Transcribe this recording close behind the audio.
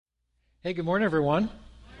Hey, good morning, everyone.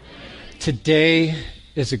 Today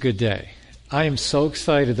is a good day. I am so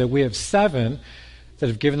excited that we have 7 that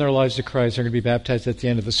have given their lives to Christ and are going to be baptized at the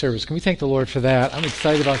end of the service. Can we thank the Lord for that? I'm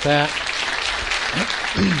excited about that.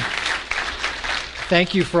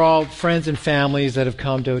 Thank you for all friends and families that have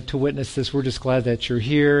come to witness this. We're just glad that you're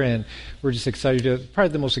here, and we're just excited to,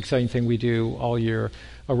 probably the most exciting thing we do all year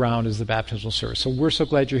around is the baptismal service. So we're so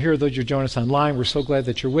glad you're here. Those you're joining us online, we're so glad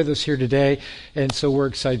that you're with us here today, and so we're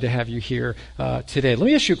excited to have you here today. Let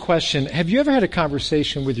me ask you a question. Have you ever had a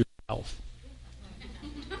conversation with yourself?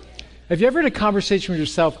 Have you ever had a conversation with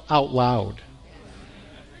yourself out loud?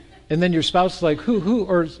 And then your spouse is like, who,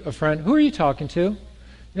 or a friend, who are you talking to?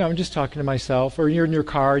 I'm just talking to myself. Or you're in your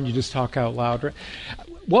car and you just talk out loud. Right?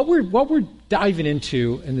 What we're diving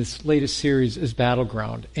into in this latest series is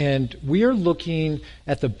Battleground. And we are looking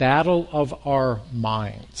at the battle of our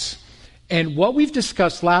minds. And what we've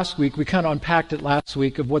discussed last week, we kind of unpacked it last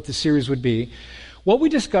week of what the series would be. What we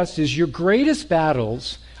discussed is your greatest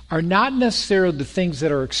battles are not necessarily the things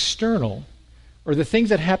that are external or the things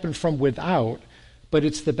that happen from without, but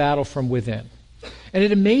it's the battle from within. And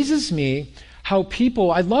it amazes me how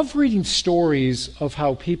people, I love reading stories of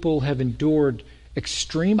how people have endured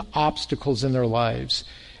extreme obstacles in their lives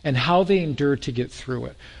and how they endured to get through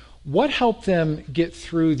it. What helped them get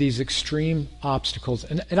through these extreme obstacles?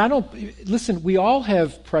 And I don't, listen, we all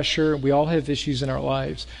have pressure, we all have issues in our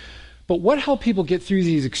lives, but what helped people get through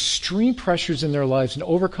these extreme pressures in their lives and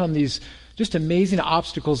overcome these just amazing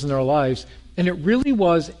obstacles in their lives? And it really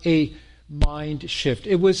was a mind shift.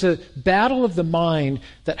 It was a battle of the mind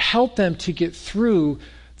that helped them to get through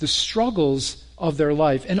the struggles of their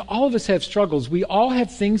life. And all of us have struggles. We all have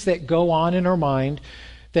things that go on in our mind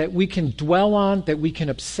that we can dwell on, that we can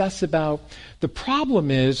obsess about. The problem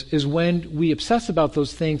is when we obsess about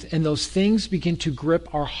those things and those things begin to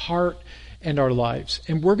grip our heart and our lives.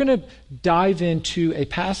 And we're going to dive into a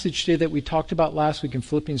passage today that we talked about last week in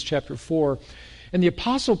Philippians chapter 4. And the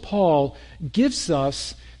Apostle Paul gives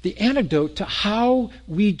us the antidote to how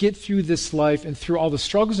we get through this life and through all the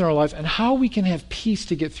struggles in our life and how we can have peace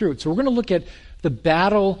to get through it. So we're going to look at the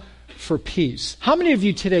battle for peace. How many of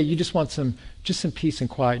you today, you just want some peace and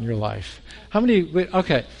quiet in your life? How many?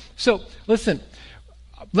 Okay. So listen,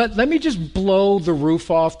 let me just blow the roof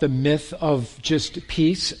off the myth of just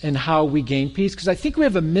peace and how we gain peace, because I think we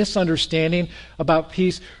have a misunderstanding about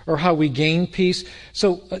peace or how we gain peace.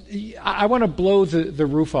 So I want to blow the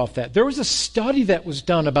roof off that. There was a study that was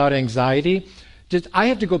done about anxiety. I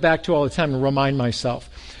have to go back to all the time and remind myself.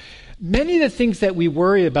 Many of the things that we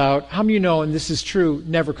worry about, how many of you know, and this is true,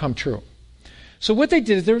 never come true. So what they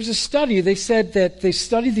did is there was a study. They said that they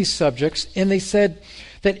studied these subjects, and they said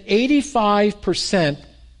that 85%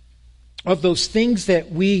 of those things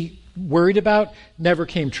that we worried about never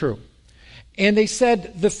came true. And they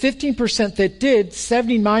said the 15% that did,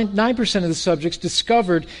 79% of the subjects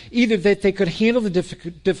discovered either that they could handle the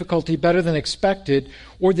difficulty better than expected,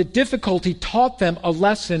 or the difficulty taught them a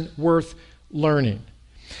lesson worth learning.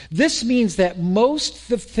 This means that most of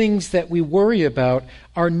the things that we worry about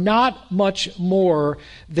are not much more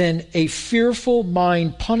than a fearful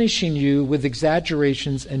mind punishing you with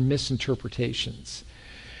exaggerations and misinterpretations.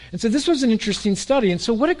 And so this was an interesting study. And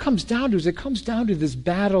so what it comes down to is it comes down to this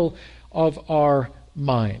battle of our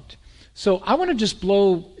mind. So I want to just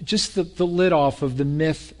blow just the lid off of the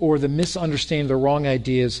myth or the misunderstanding, the wrong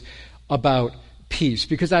ideas about peace,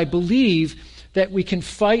 because I believe that we can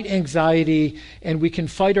fight anxiety and we can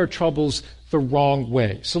fight our troubles the wrong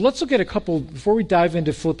way. So let's look at a couple, before we dive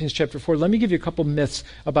into Philippians chapter 4, let me give you a couple myths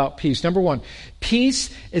about peace. Number one, peace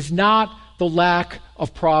is not the lack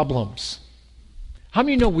of problems. How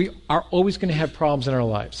many know we are always going to have problems in our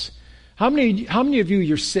lives? How many of you,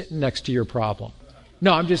 you're sitting next to your problem?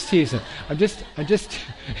 No, I'm just teasing. I'm just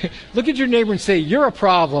look at your neighbor and say, you're a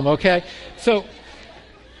problem, okay? So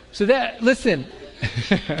that, listen,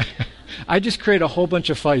 I just create a whole bunch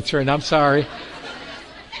of fights right now. I'm sorry.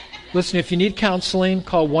 Listen, if you need counseling,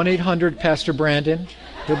 call 1-800-Pastor Brandon.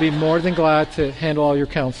 He'll be more than glad to handle all your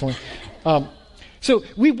counseling. So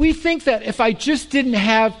we think that if I just didn't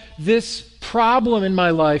have this problem in my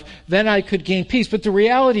life, then I could gain peace. But the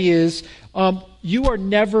reality is, you are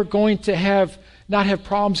never going to not have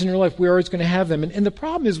problems in your life. We're always going to have them. And the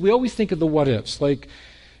problem is we always think of the what ifs. Like,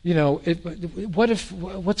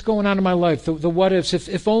 what's going on in my life? The what ifs.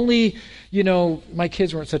 If only, my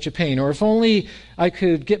kids weren't such a pain, or if only I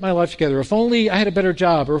could get my life together, if only I had a better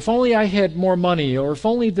job, or if only I had more money, or if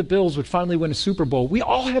only the Bills would finally win a Super Bowl. We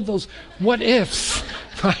all have those what ifs,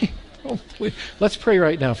 right? Oh, let's pray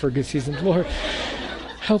right now for a good season. Lord,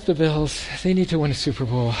 help the Bills. They need to win a Super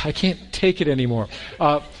Bowl. I can't take it anymore.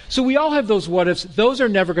 So we all have those what ifs. Those are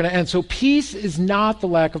never going to end. So peace is not the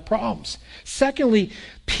lack of problems. Secondly,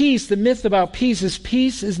 peace, the myth about peace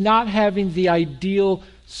is not having the ideal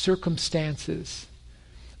circumstances.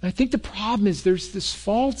 And I think the problem is there's this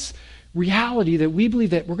false reality that we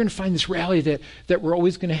believe that we're going to find this reality that we're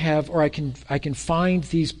always going to have, or I can find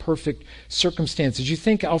these perfect circumstances. You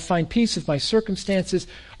think I'll find peace if my circumstances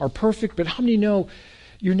are perfect, but how many know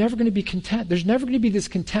you're never going to be content? There's never going to be this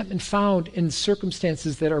contentment found in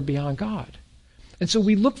circumstances that are beyond God. And so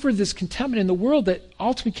we look for this contentment in the world that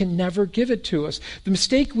ultimately can never give it to us. The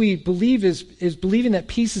mistake we believe is believing that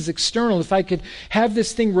peace is external. If I could have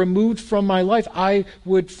this thing removed from my life, I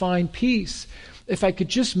would find peace. If I could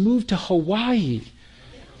just move to Hawaii.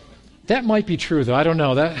 That might be true, though. I don't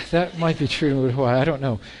know. That might be true with Hawaii. I don't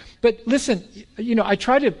know. But listen, I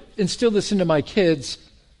try to instill this into my kids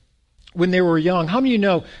when they were young. How many of you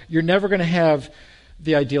know you're never going to have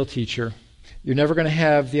the ideal teacher? You're never going to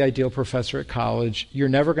have the ideal professor at college. You're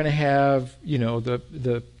never going to have,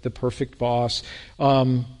 the perfect boss.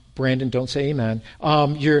 Brandon, don't say amen.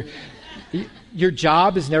 Your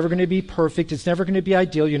job is never going to be perfect. It's never going to be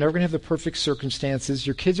ideal. You're never going to have the perfect circumstances.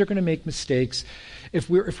 Your kids are going to make mistakes. If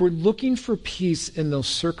we're looking for peace in those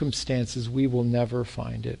circumstances, we will never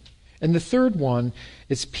find it. And the third one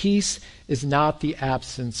is peace is not the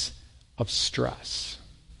absence of stress.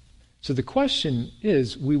 So the question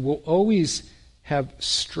is, we will always have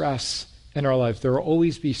stress in our life. There will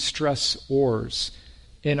always be stressors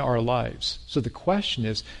in our lives. So the question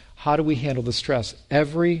is, how do we handle the stress?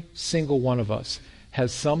 Every single one of us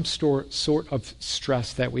has some sort of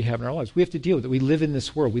stress that we have in our lives. We have to deal with it. We live in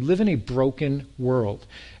this world. We live in a broken world.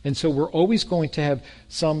 And so we're always going to have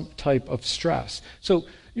some type of stress. So,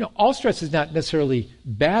 all stress is not necessarily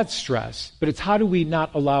bad stress, but it's how do we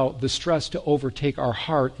not allow the stress to overtake our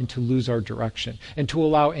heart and to lose our direction, and to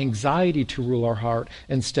allow anxiety to rule our heart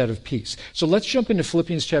instead of peace. So let's jump into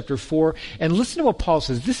Philippians chapter 4 and listen to what Paul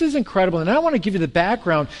says. This is incredible, and I want to give you the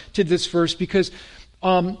background to this verse because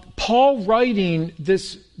Paul writing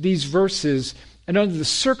these verses, and under the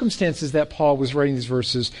circumstances that Paul was writing these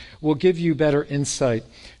verses, will give you better insight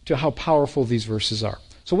to how powerful these verses are.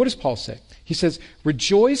 So what does Paul say? He says,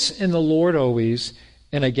 rejoice in the Lord always,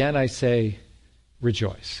 and again I say,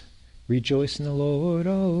 rejoice. Rejoice in the Lord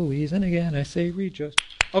always, and again I say, rejoice.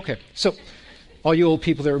 Okay, so all you old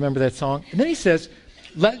people that remember that song. And then he says,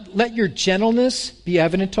 let your gentleness be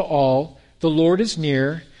evident to all. The Lord is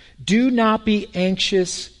near. Do not be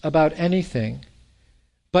anxious about anything,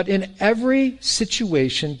 but in every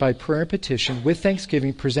situation, by prayer and petition, with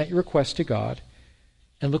thanksgiving, present your request to God.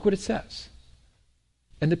 And look what it says.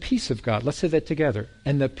 And the peace of God, let's say that together.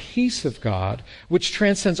 And the peace of God, which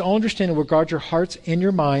transcends all understanding, will guard your hearts and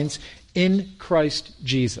your minds in Christ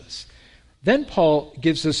Jesus. Then Paul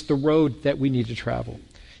gives us the road that we need to travel.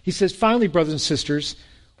 He says, finally, brothers and sisters,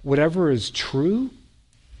 whatever is true,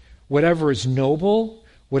 whatever is noble,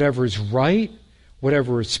 whatever is right,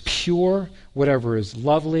 whatever is pure, whatever is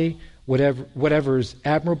lovely, whatever is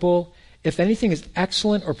admirable, if anything is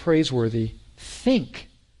excellent or praiseworthy, think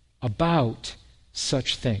about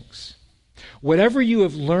such things. Whatever you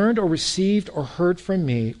have learned or received or heard from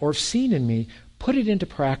me or seen in me, put it into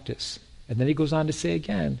practice. And then he goes on to say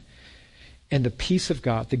again, and the peace of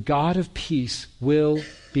God, the God of peace, will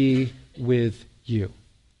be with you.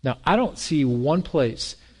 Now, I don't see one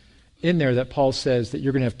place in there that Paul says that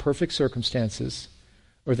you're going to have perfect circumstances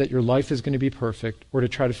or that your life is going to be perfect or to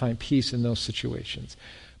try to find peace in those situations.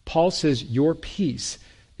 Paul says your peace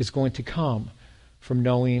is going to come from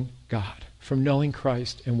knowing God, from knowing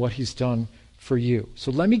Christ and what he's done for you.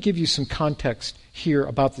 So let me give you some context here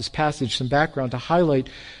about this passage, some background to highlight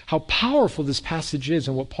how powerful this passage is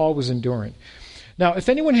and what Paul was enduring. Now, if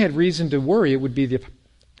anyone had reason to worry, it would be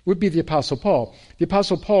the Apostle Paul. The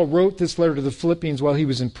Apostle Paul wrote this letter to the Philippians while he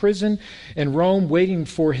was in prison in Rome, waiting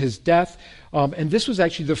for his death. And this was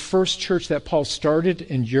actually the first church that Paul started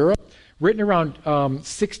in Europe, written around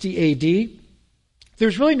 60 A.D.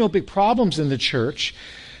 There's really no big problems in the church,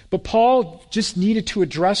 but Paul just needed to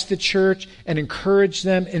address the church and encourage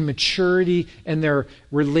them in maturity and their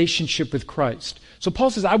relationship with Christ. So Paul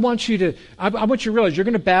says, I want you to realize you're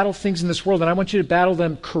going to battle things in this world, and I want you to battle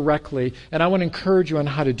them correctly, and I want to encourage you on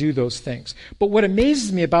how to do those things. But what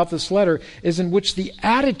amazes me about this letter is in which the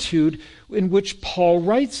attitude in which Paul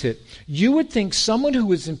writes it. You would think someone who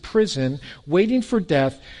was in prison, waiting for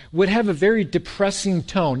death, would have a very depressing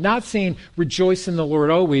tone, not saying, rejoice in the Lord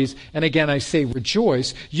always, and again I say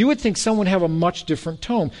rejoice. You would think someone would have a much different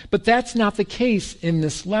tone, but that's not the case in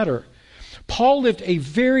this letter. Paul lived a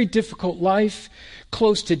very difficult life,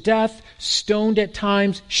 close to death, stoned at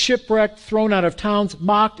times, shipwrecked, thrown out of towns,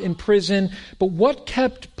 mocked in prison. But what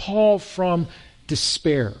kept Paul from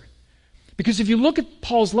despair? Because if you look at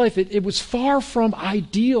Paul's life, it was far from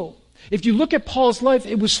ideal. If you look at Paul's life,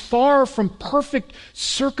 it was far from perfect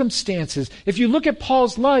circumstances. If you look at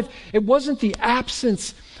Paul's life, it wasn't the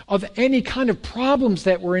absence of any kind of problems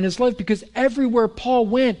that were in his life, because everywhere Paul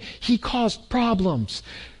went, he caused problems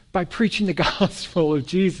by preaching the gospel of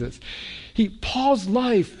Jesus. Paul's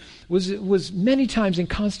life was many times in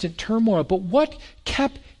constant turmoil, but what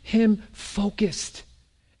kept him focused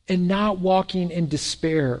and not walking in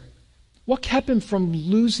despair? What kept him from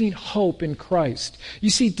losing hope in Christ? You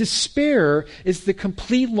see, despair is the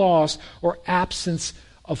complete loss or absence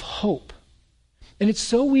of hope. And it's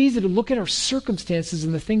so easy to look at our circumstances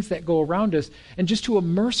and the things that go around us and just to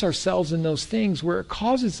immerse ourselves in those things where it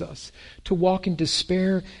causes us to walk in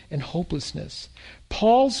despair and hopelessness.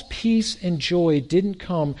 Paul's peace and joy didn't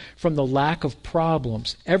come from the lack of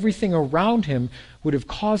problems. Everything around him would have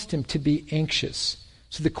caused him to be anxious.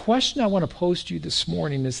 So the question I want to pose to you this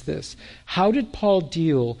morning is this: how did Paul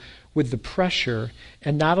deal with the pressure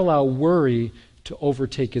and not allow worry to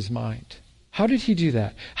overtake his mind? How did he do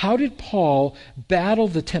that? How did Paul battle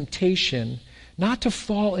the temptation not to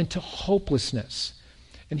fall into hopelessness?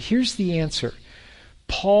 And here's the answer.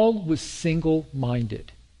 Paul was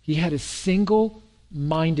single-minded. He had a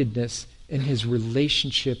single-mindedness in his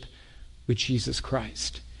relationship with Jesus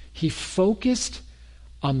Christ. He focused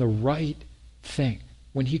on the right thing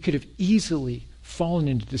when he could have easily fallen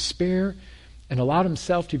into despair and allowed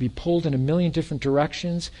himself to be pulled in a million different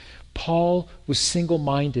directions. Paul was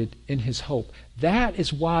single-minded in his hope. That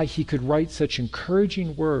is why he could write such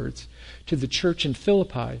encouraging words to the church in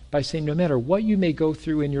Philippi by saying, no matter what you may go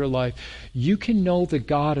through in your life, you can know the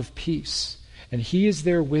God of peace, and he is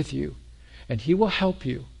there with you, and he will help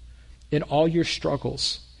you in all your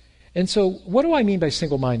struggles. And so what do I mean by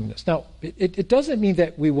single-mindedness? Now, it doesn't mean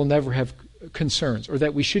that we will never have concerns or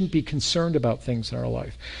that we shouldn't be concerned about things in our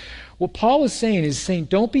life. What Paul is saying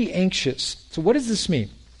don't be anxious. So what does this mean?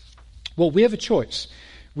 Well, we have a choice.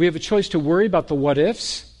 We have a choice to worry about the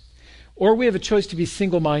what-ifs, or we have a choice to be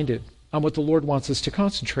single-minded on what the Lord wants us to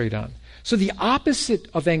concentrate on. So the opposite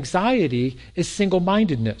of anxiety is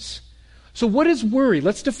single-mindedness. So what is worry?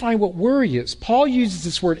 Let's define what worry is. Paul uses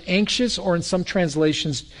this word anxious, or in some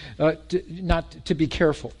translations, to be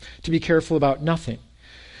careful about nothing.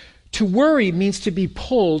 To worry means to be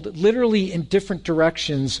pulled literally in different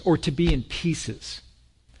directions or to be in pieces.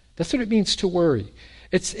 That's what it means to worry.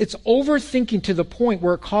 It's overthinking to the point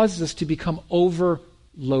where it causes us to become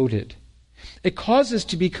overloaded. It causes us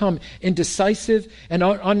to become indecisive and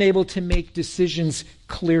unable to make decisions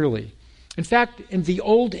clearly. In fact, in the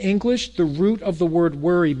Old English, the root of the word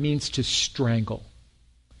worry means to strangle.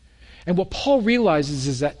 And what Paul realizes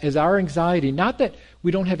is that as our anxiety, not that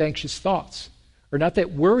we don't have anxious thoughts, or not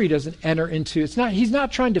that worry doesn't enter into, he's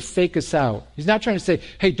not trying to fake us out. He's not trying to say,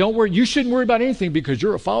 hey, don't worry, you shouldn't worry about anything because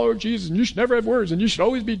you're a follower of Jesus and you should never have worries and you should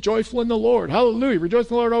always be joyful in the Lord. Hallelujah, rejoice in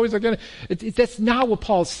the Lord always again. That's not what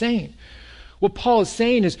Paul is saying. What Paul is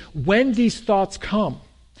saying is when these thoughts come,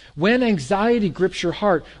 when anxiety grips your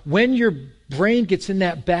heart, when your brain gets in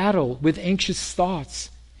that battle with anxious thoughts,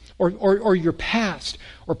 or your past,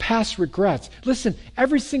 or past regrets. Listen,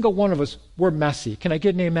 every single one of us, we're messy. Can I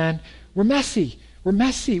get an amen? We're messy. We're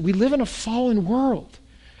messy. We live in a fallen world.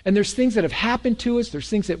 And there's things that have happened to us. There's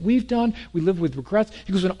things that we've done. We live with regrets.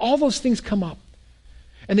 Because when all those things come up,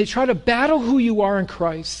 and they try to battle who you are in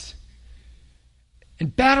Christ,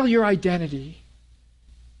 and battle your identity,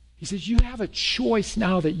 he says, you have a choice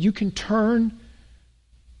now that you can turn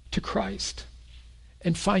to Christ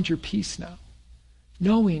and find your peace now,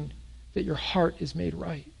 knowing that your heart is made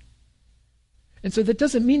right. And so that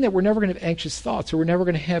doesn't mean that we're never going to have anxious thoughts or we're never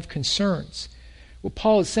going to have concerns. What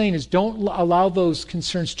Paul is saying is don't allow those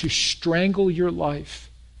concerns to strangle your life,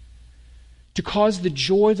 to cause the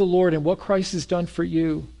joy of the Lord and what Christ has done for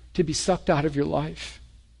you to be sucked out of your life.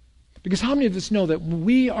 Because how many of us know that when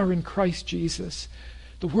we are in Christ Jesus,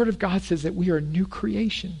 the Word of God says that we are new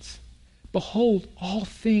creations. Behold, all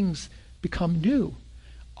things become new.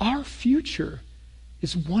 Our future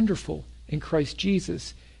is wonderful in Christ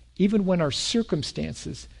Jesus, even when our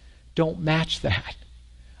circumstances don't match that.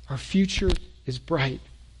 Our future is bright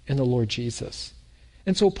in the Lord Jesus.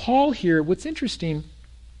 And so Paul here, what's interesting,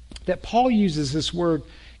 that Paul uses this word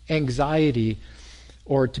anxiety,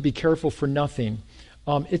 or to be careful for nothing.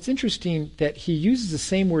 It's interesting that he uses the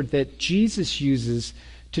same word that Jesus uses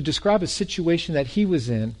to describe a situation that he was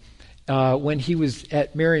in when he was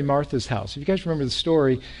at Mary and Martha's house. If you guys remember the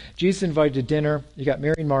story, Jesus invited to dinner. You got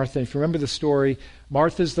Mary and Martha. If you remember the story,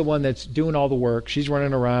 Martha's the one that's doing all the work. She's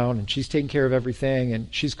running around, and she's taking care of everything, and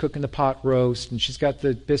she's cooking the pot roast, and she's got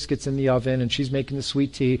the biscuits in the oven, and she's making the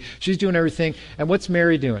sweet tea. She's doing everything. And what's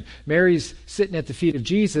Mary doing? Mary's sitting at the feet of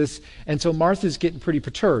Jesus, and so Martha's getting pretty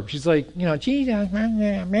perturbed. She's like, Jesus,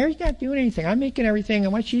 Mary's not doing anything. I'm making everything,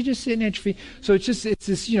 and why she's just sitting at your feet? So it's this,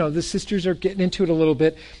 the sisters are getting into it a little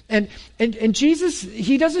bit. And Jesus,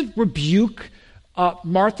 he doesn't rebuke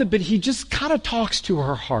Martha, but he just kind of talks to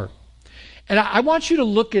her heart. And I want you to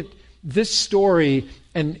look at this story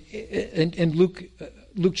in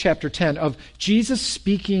Luke chapter 10 of Jesus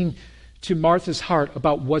speaking to Martha's heart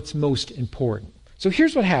about what's most important. So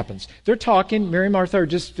here's what happens. They're talking. Mary and Martha are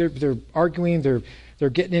they're arguing. They're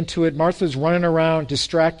getting into it. Martha's running around,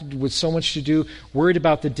 distracted with so much to do, worried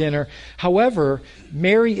about the dinner. However,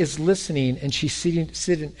 Mary is listening, and she's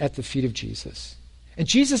sitting at the feet of Jesus. And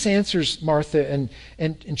Jesus answers Martha,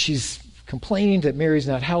 and she's complaining that Mary's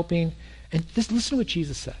not helping. And listen to what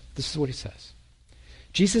Jesus said. This is what he says.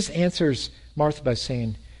 Jesus answers Martha by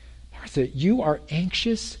saying, Martha, you are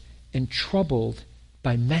anxious and troubled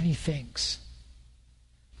by many things.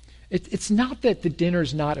 It's not that the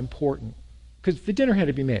dinner's not important, because the dinner had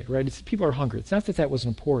to be made, right? People are hungry. It's not that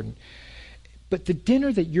wasn't important. But the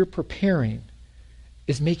dinner that you're preparing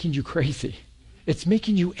is making you crazy. It's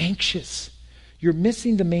making you anxious. You're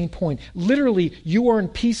missing the main point. Literally, you are in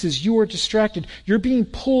pieces. You are distracted. You're being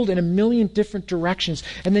pulled in a million different directions.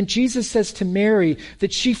 And then Jesus says to Mary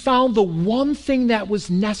that she found the one thing that was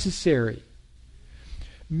necessary.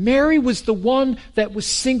 Mary was the one that was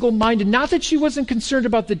single-minded. Not that she wasn't concerned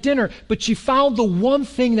about the dinner, but she found the one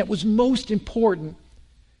thing that was most important.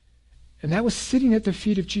 And that was sitting at the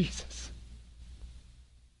feet of Jesus.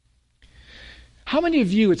 How many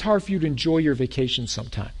of you, it's hard for you to enjoy your vacation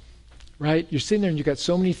sometime? Right? You're sitting there and you've got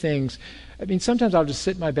so many things. I mean, sometimes I'll just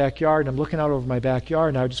sit in my backyard and I'm looking out over my backyard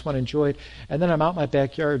and I just want to enjoy it. And then I'm out in my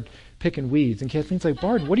backyard picking weeds. And Kathleen's like,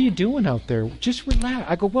 Bard, what are you doing out there? Just relax.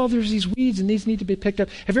 I go, well, there's these weeds and these need to be picked up.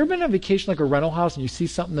 Have you ever been on vacation like a rental house and you see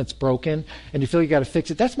something that's broken and you feel you got to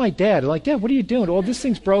fix it? That's my dad. I'm like, Dad, what are you doing? Well, this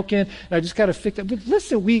thing's broken and I just got to fix it. But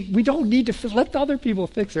listen, we don't need to let the other people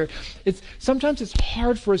fix it. Sometimes it's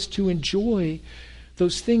hard for us to enjoy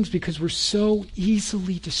those things because we're so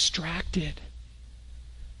easily distracted.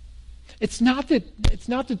 It's not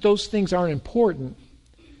that those things aren't important.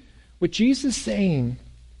 What Jesus is saying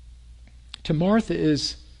to Martha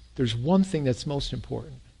is there's one thing that's most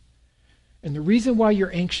important. And the reason why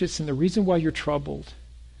you're anxious and the reason why you're troubled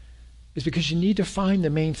is because you need to find the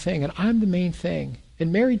main thing. And I'm the main thing.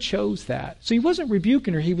 And Mary chose that. So he wasn't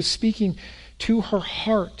rebuking her. He was speaking to her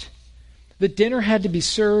heart. The dinner had to be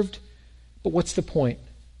served. But what's the point?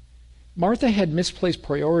 Martha had misplaced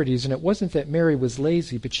priorities, and it wasn't that Mary was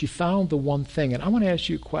lazy, but she found the one thing. And I want to ask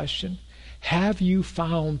you a question. Have you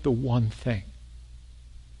found the one thing?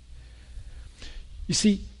 You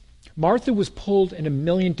see, Martha was pulled in a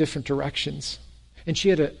million different directions, and she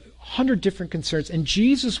had 100 different concerns, and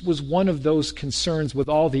Jesus was one of those concerns with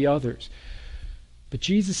all the others. But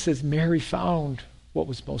Jesus says Mary found what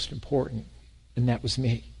was most important, and that was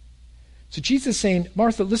me. So Jesus is saying,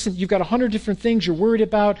 Martha, listen, you've got 100 different things you're worried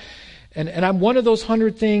about, and I'm one of those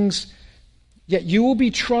 100 things, yet you will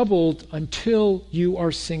be troubled until you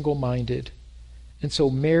are single-minded. And so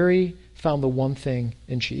Mary found the one thing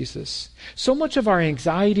in Jesus. So much of our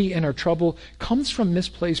anxiety and our trouble comes from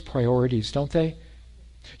misplaced priorities, don't they?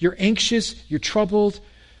 You're anxious, you're troubled,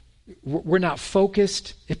 we're not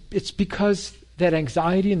focused. It's because that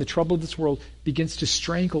anxiety and the trouble of this world begins to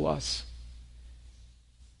strangle us.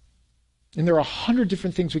 And there are 100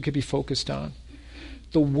 different things we could be focused on.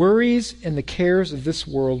 The worries and the cares of this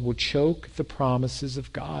world will choke the promises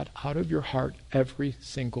of God out of your heart every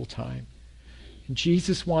single time. And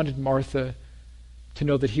Jesus wanted Martha to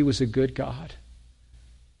know that he was a good God,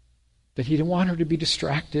 that he didn't want her to be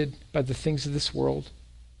distracted by the things of this world.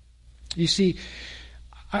 You see,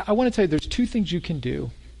 I want to tell you there's two things you can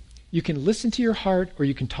do. You can listen to your heart or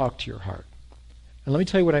you can talk to your heart. And let me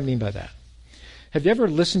tell you what I mean by that. Have you ever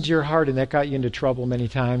listened to your heart and that got you into trouble many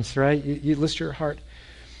times, right? You listen to your heart.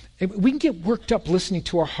 And we can get worked up listening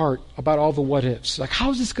to our heart about all the what ifs. Like,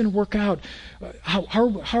 how is this going to work out?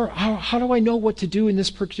 How do I know what to do in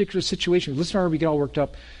this particular situation? Listen to our heart, we get all worked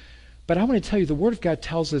up. But I want to tell you, the Word of God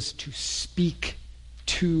tells us to speak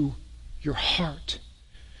to your heart.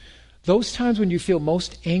 Those times when you feel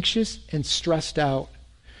most anxious and stressed out,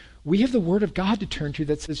 we have the Word of God to turn to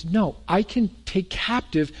that says, no, I can take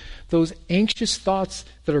captive those anxious thoughts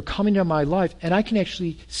that are coming to my life, and I can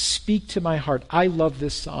actually speak to my heart. I love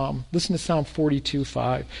this psalm. Listen to Psalm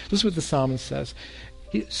 42:5. This is what the psalmist says.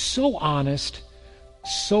 He's so honest,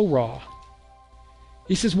 so raw.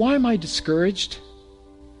 He says, why am I discouraged?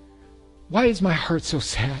 Why is my heart so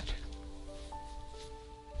sad?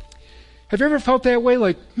 Have you ever felt that way?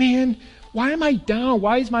 Like, man, why am I down?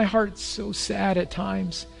 Why is my heart so sad at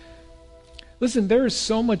times? Listen, there is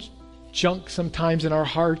so much junk sometimes in our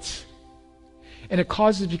hearts, and it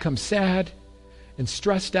causes us to become sad and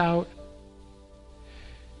stressed out.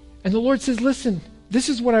 And the Lord says, listen, this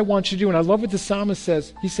is what I want you to do. And I love what the psalmist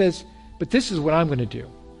says. He says, but this is what I'm going to do.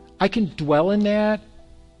 I can dwell in that,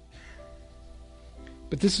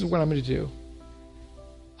 but this is what I'm going to do.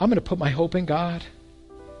 I'm going to put my hope in God,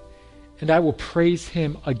 and I will praise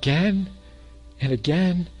Him again and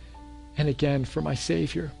again and again for my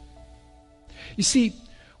Savior. You see,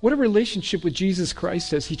 what a relationship with Jesus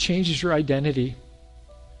Christ does. He changes your identity,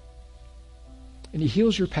 and He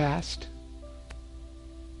heals your past.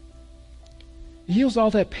 He heals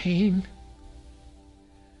all that pain.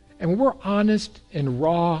 And when we're honest and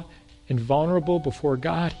raw and vulnerable before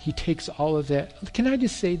God, He takes all of that. Can I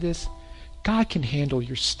just say this? God can handle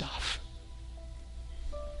your stuff.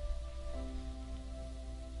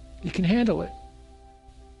 He can handle it.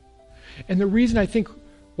 And the reason I think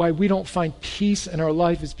why we don't find peace in our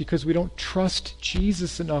life is because we don't trust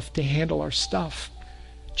Jesus enough to handle our stuff.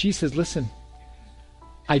 Jesus says, listen,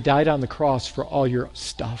 I died on the cross for all your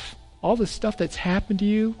stuff. All the stuff that's happened to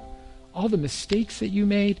you, all the mistakes that you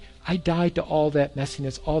made, I died to all that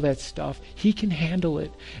messiness, all that stuff. He can handle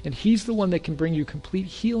it. And He's the one that can bring you complete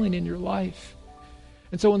healing in your life.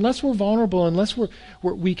 And so unless we're vulnerable, unless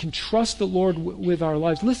we can trust the Lord with our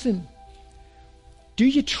lives, listen, do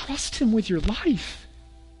you trust Him with your life?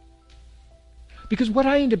 Because what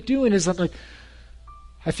I end up doing is I'm like,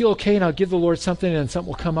 I feel okay and I'll give the Lord something and something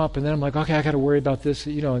will come up and then I'm like, okay, I got to worry about this,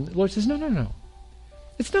 and the Lord says, no.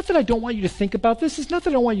 It's not that I don't want you to think about this. It's not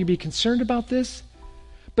that I don't want you to be concerned about this.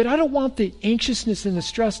 But I don't want the anxiousness and the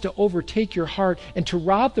stress to overtake your heart and to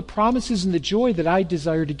rob the promises and the joy that I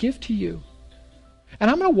desire to give to you.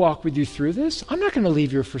 And I'm going to walk with you through this. I'm not going to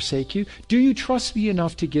leave you or forsake you. Do you trust me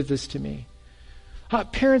enough to give this to me?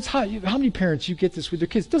 Parents, how many parents you get this with their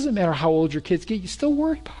kids? It doesn't matter how old your kids get. You still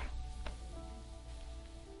worry about them.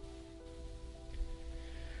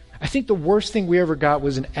 I think the worst thing we ever got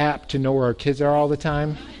was an app to know where our kids are all the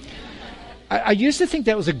time. I used to think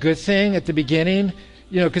that was a good thing at the beginning,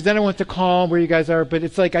 because then I went to call them where you guys are, but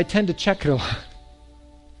it's like I tend to check it a lot.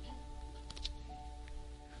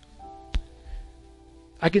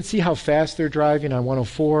 I can see how fast they're driving on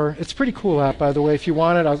 104. It's a pretty cool app, by the way. If you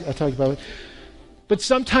want it, I'll tell you about it. But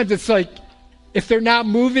sometimes it's like, if they're not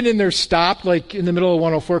moving and they're stopped, like in the middle of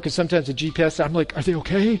 104, because sometimes the GPS, I'm like, are they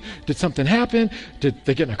okay? Did something happen? Did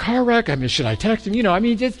they get in a car wreck? Should I text them?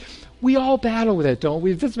 We all battle with it, don't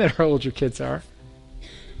we? It doesn't matter how old your kids are.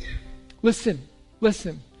 Listen.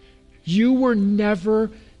 You were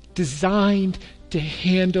never designed to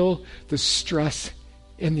handle the stress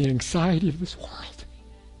and the anxiety of this world.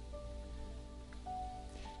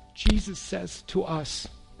 Jesus says to us,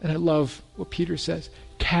 and I love what Peter says,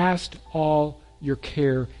 cast all your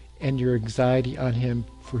care and your anxiety on Him,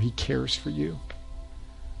 for He cares for you.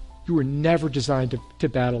 You were never designed to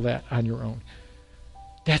battle that on your own.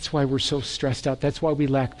 That's why we're so stressed out. That's why we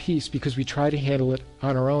lack peace, because we try to handle it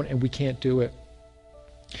on our own and we can't do it.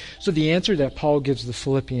 So the answer that Paul gives the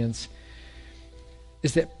Philippians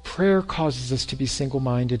is that prayer causes us to be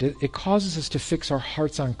single-minded. It causes us to fix our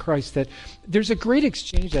hearts on Christ. That there's a great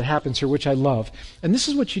exchange that happens here, which I love. And this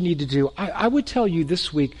is what you need to do. I would tell you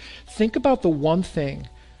this week, think about the one thing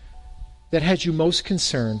that has you most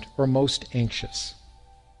concerned or most anxious,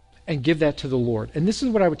 and give that to the Lord. And this is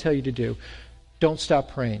what I would tell you to do. Don't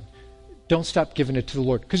stop praying. Don't stop giving it to the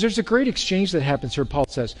Lord. Because there's a great exchange that happens here, Paul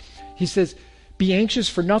says. He says, be anxious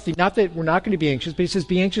for nothing. Not that we're not going to be anxious, but he says,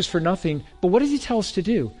 be anxious for nothing. But what does he tell us to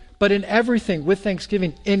do? But in everything, with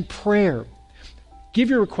thanksgiving, in prayer, give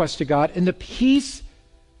your request to God, and the peace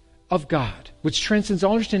of God, which transcends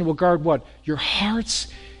all understanding, will guard what? Your hearts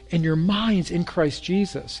and your minds in Christ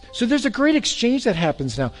Jesus. So there's a great exchange that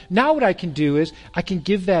happens now. Now what I can do is I can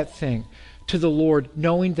give that thing to the Lord,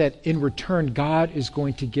 knowing that in return, God is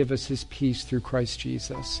going to give us His peace through Christ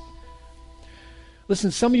Jesus.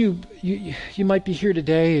 Listen, some of you might be here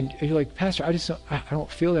today and you're like, Pastor, I don't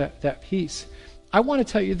feel that peace. I want to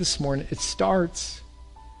tell you this morning, it starts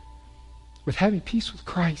with having peace with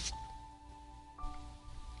Christ.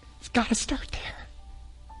 It's got to start there.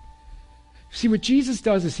 See, what Jesus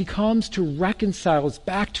does is he comes to reconcile us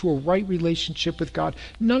back to a right relationship with God.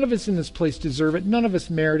 None of us in this place deserve it. None of us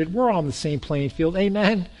merit it. We're all on the same playing field.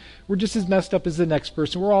 Amen. We're just as messed up as the next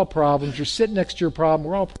person. We're all problems. You're sitting next to your problem.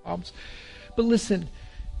 We're all problems. But listen,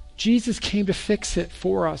 Jesus came to fix it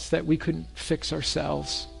for us that we couldn't fix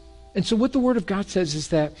ourselves. And so what the Word of God says is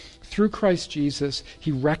that through Christ Jesus,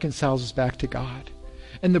 he reconciles us back to God.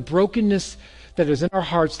 And the brokenness that is in our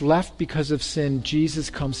hearts left because of sin, Jesus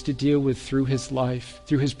comes to deal with through his life,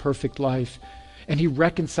 through his perfect life. And he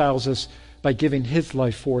reconciles us by giving his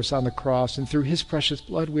life for us on the cross. And through his precious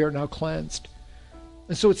blood, we are now cleansed.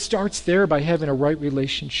 And so it starts there by having a right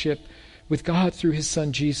relationship with God through his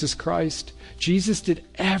Son, Jesus Christ. Jesus did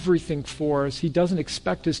everything for us. He doesn't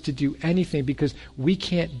expect us to do anything because we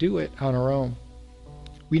can't do it on our own.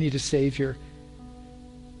 We need a Savior.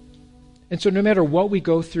 And so no matter what we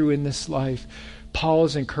go through in this life, Paul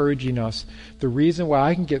is encouraging us. The reason why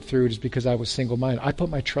I can get through it is because I was single-minded. I put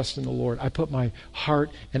my trust in the Lord. I put my heart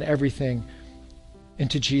and everything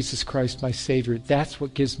into Jesus Christ, my Savior. That's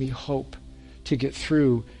what gives me hope to get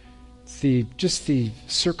through the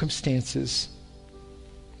circumstances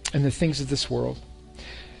and the things of this world.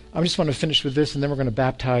 I just want to finish with this, and then we're going to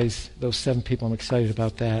baptize those 7 people. I'm excited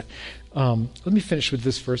about that. Let me finish with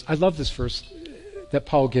this verse. I love this verse that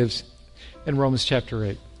Paul gives in Romans chapter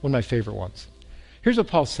 8, one of my favorite ones. Here's what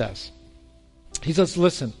Paul says. He says,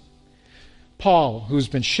 listen, Paul, who's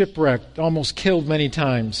been shipwrecked, almost killed many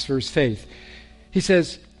times for his faith, he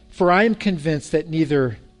says, for I am convinced that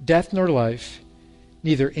neither death nor life,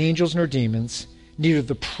 neither angels nor demons, neither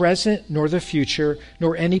the present nor the future,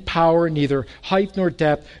 nor any power, neither height nor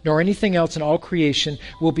depth, nor anything else in all creation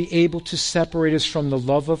will be able to separate us from the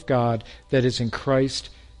love of God that is in Christ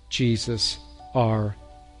Jesus our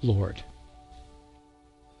Lord.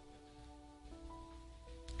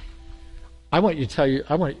 I want you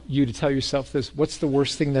to tell yourself this. What's the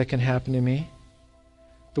worst thing that can happen to me?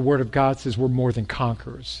 The Word of God says we're more than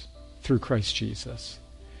conquerors through Christ Jesus.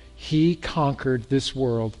 He conquered this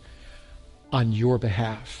world on your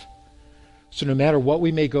behalf. So no matter what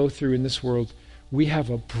we may go through in this world, we have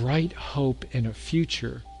a bright hope and a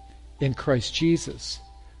future in Christ Jesus,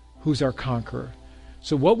 who's our conqueror.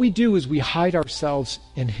 So what we do is we hide ourselves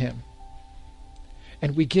in him.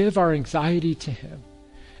 And we give our anxiety to him.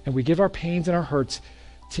 And we give our pains and our hurts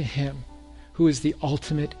to him, who is the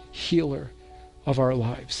ultimate healer of our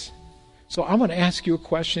lives. So I want to ask you a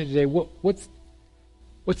question today. What's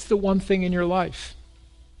the one thing in your life?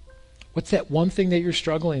 What's that one thing that you're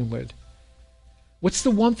struggling with? What's the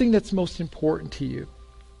one thing that's most important to you?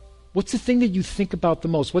 What's the thing that you think about the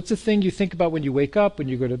most? What's the thing you think about when you wake up, when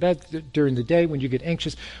you go to bed, during the day, when you get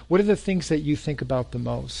anxious? What are the things that you think about the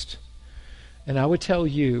most? And I would tell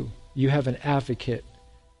you, you have an advocate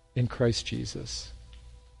in Christ Jesus.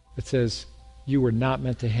 It says you were not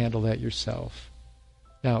meant to handle that yourself.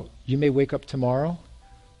 Now, you may wake up tomorrow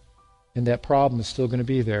and that problem is still going to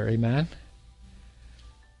be there. Amen?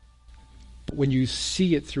 But when you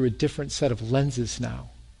see it through a different set of lenses now,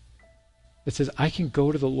 it says I can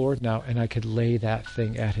go to the Lord now and I could lay that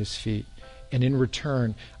thing at his feet. And in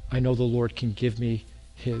return, I know the Lord can give me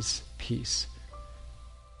his peace.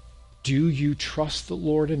 Do you trust the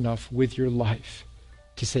Lord enough with your life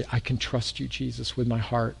to say, I can trust you, Jesus, with my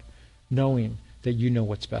heart, knowing that you know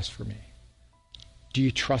what's best for me? Do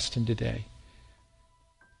you trust him today?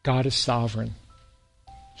 God is sovereign.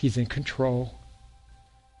 He's in control.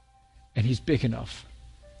 And he's big enough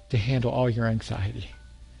to handle all your anxiety.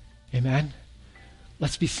 Amen?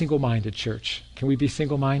 Let's be single-minded, church. Can we be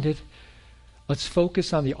single-minded? Let's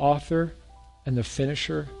focus on the author and the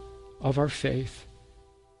finisher of our faith,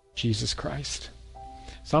 Jesus Christ.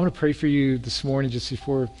 So I'm going to pray for you this morning just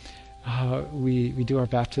before we do our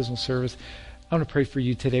baptismal service. I want to pray for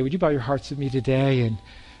you today. Would you bow your hearts with me today? And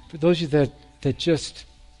for those of you that just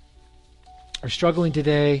are struggling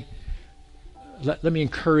today, let me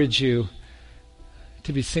encourage you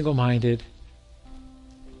to be single-minded,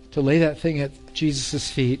 to lay that thing at Jesus'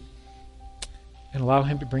 feet and allow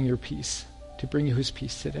him to bring your peace, to bring you his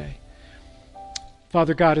peace today.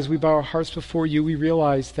 Father God, as we bow our hearts before you, we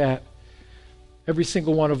realize that every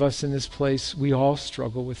single one of us in this place, we all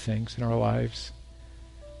struggle with things in our lives.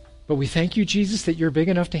 But we thank you, Jesus, that you're big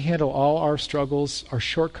enough to handle all our struggles, our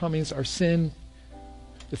shortcomings, our sin,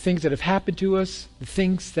 the things that have happened to us, the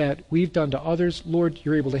things that we've done to others. Lord,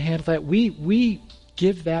 you're able to handle that. We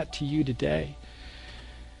give that to you today.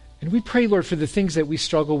 And we pray, Lord, for the things that we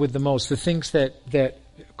struggle with the most, the things that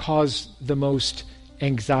cause the most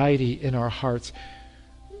anxiety in our hearts.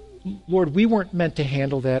 Lord, we weren't meant to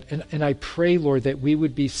handle that. And I pray, Lord, that we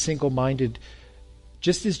would be single-minded.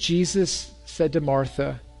 Just as Jesus said to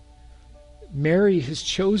Martha, Mary has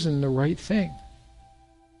chosen the right thing.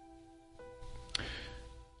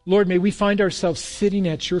 Lord, may we find ourselves sitting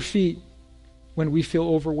at your feet when we feel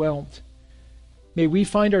overwhelmed. May we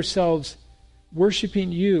find ourselves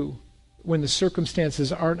worshiping you when the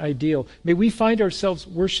circumstances aren't ideal. May we find ourselves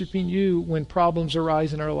worshiping you when problems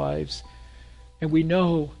arise in our lives. And we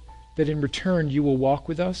know that in return you will walk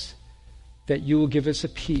with us, that you will give us a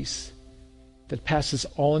peace that passes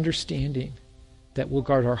all understanding, that will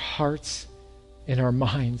guard our hearts and our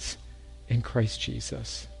minds in Christ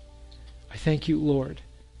Jesus. I thank you, Lord,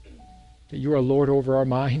 that you are Lord over our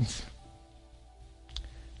minds.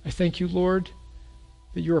 I thank you, Lord,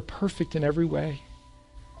 that you are perfect in every way.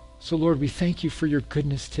 So, Lord, we thank you for your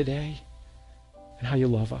goodness today and how you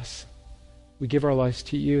love us. We give our lives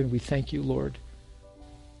to you, and we thank you, Lord,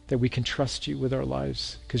 that we can trust you with our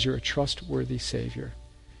lives because you're a trustworthy Savior.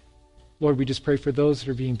 Lord, we just pray for those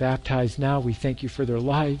that are being baptized now. We thank you for their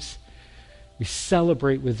lives. We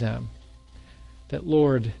celebrate with them that,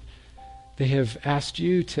 Lord, they have asked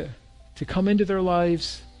you to come into their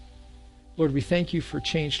lives. Lord, we thank you for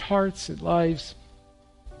changed hearts and lives.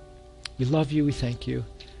 We love you. We thank you.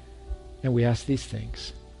 And we ask these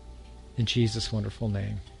things in Jesus' wonderful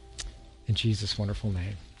name. In Jesus' wonderful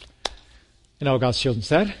name. And all God's children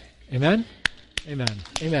said, amen, amen,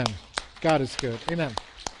 amen. God is good. Amen.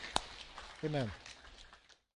 Amen.